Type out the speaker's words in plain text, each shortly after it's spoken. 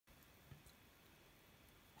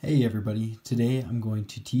Hey everybody, today I'm going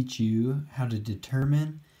to teach you how to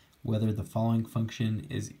determine whether the following function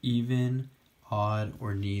is even, odd,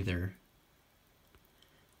 or neither.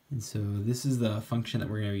 And so this is the function that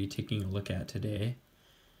we're going to be taking a look at today.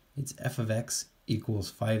 It's f of x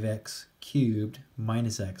equals 5x cubed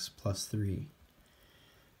minus x plus 3.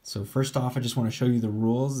 So first off, I just want to show you the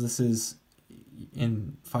rules. This is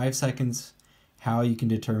in 5 seconds how you can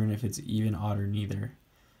determine if it's even, odd, or neither.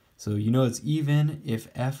 So you know it's even if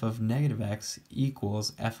f of negative x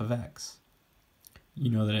equals f of x.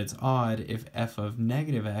 You know that it's odd if f of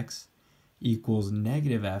negative x equals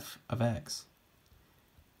negative f of x.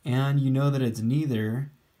 And you know that it's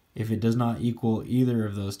neither if it does not equal either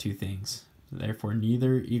of those two things. Therefore,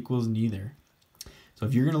 neither equals neither. So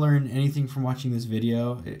if you're going to learn anything from watching this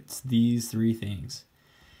video, it's these three things.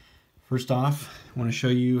 First off, I want to show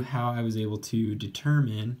you how I was able to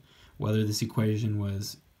determine whether this equation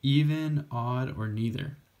was even, odd, or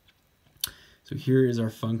neither. So here is our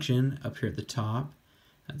function up here at the top.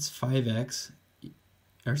 That's f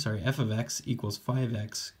of x equals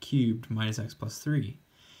 5x cubed minus x plus 3.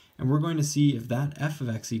 And we're going to see if that f of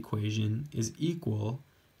x equation is equal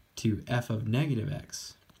to f of negative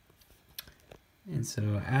x. And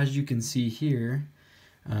so as you can see here,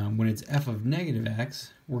 when it's f of negative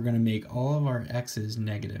x, we're going to make all of our x's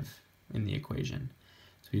negative in the equation.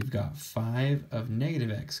 So we've got 5 of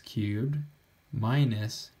negative x cubed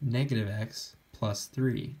minus negative x plus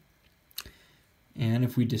 3. And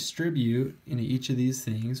if we distribute into each of these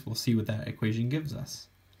things, we'll see what that equation gives us.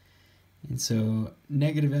 And so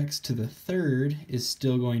negative x to the third is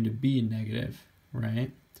still going to be negative,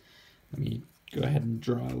 right? Let me go ahead and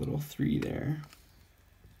draw a little 3 there.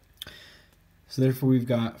 So therefore we've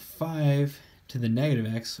got 5 to the negative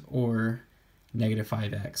x, or negative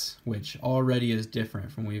 5x, which already is different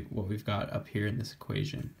from what we've got up here in this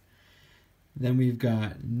equation. Then we've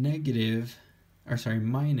got minus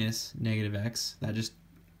negative x. That just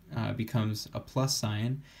becomes a plus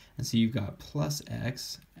sign, and so you've got plus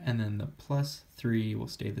x, and then the plus 3 will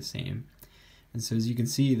stay the same. And so as you can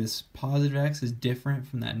see, this positive x is different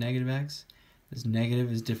from that negative x. This negative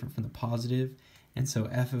is different from the positive, and so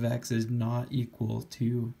f of x is not equal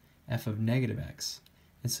to f of negative x.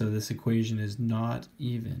 And so this equation is not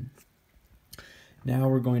even. Now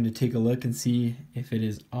we're going to take a look and see if it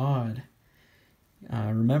is odd.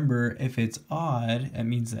 Remember, if it's odd, it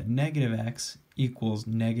means that negative x equals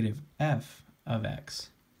negative f of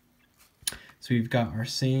x. So we've got our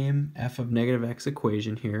same f of negative x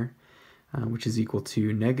equation here, which is equal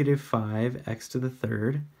to negative 5x to the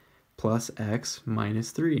third plus x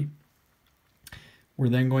minus 3. We're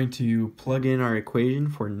then going to plug in our equation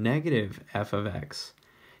for negative f of x.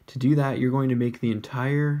 To do that, you're going to make the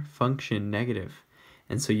entire function negative.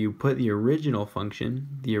 And so you put the original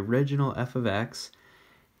function, the original f of x,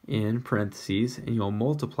 in parentheses, and you'll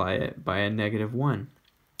multiply it by a negative 1.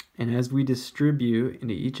 And as we distribute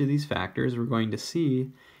into each of these factors, we're going to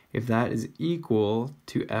see if that is equal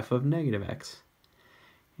to f of negative x.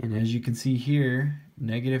 And as you can see here,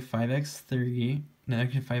 negative 5x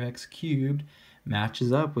cubed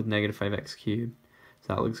matches up with negative 5x cubed.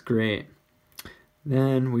 So that looks great.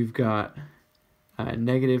 Then we've got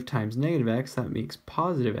negative times negative x, that makes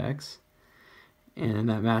positive x, and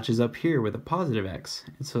that matches up here with a positive x.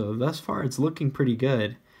 And so thus far it's looking pretty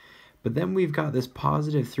good. But then we've got this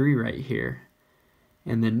positive 3 right here,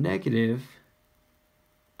 and the negative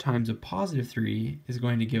times a positive 3 is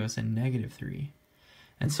going to give us a negative 3.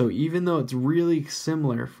 And so even though it's really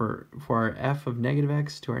similar for our f of negative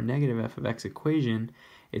x to our negative f of x equation,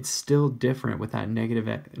 it's still different with that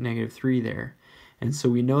negative 3 there. And so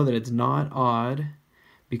we know that it's not odd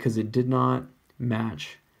because it did not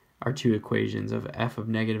match our two equations of f of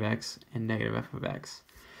negative x and negative f of x.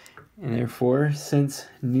 And therefore, since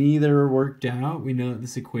neither worked out, we know that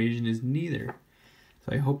this equation is neither.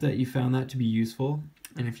 So I hope that you found that to be useful.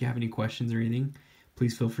 And if you have any questions or anything,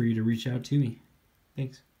 please feel free to reach out to me.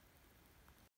 Thanks.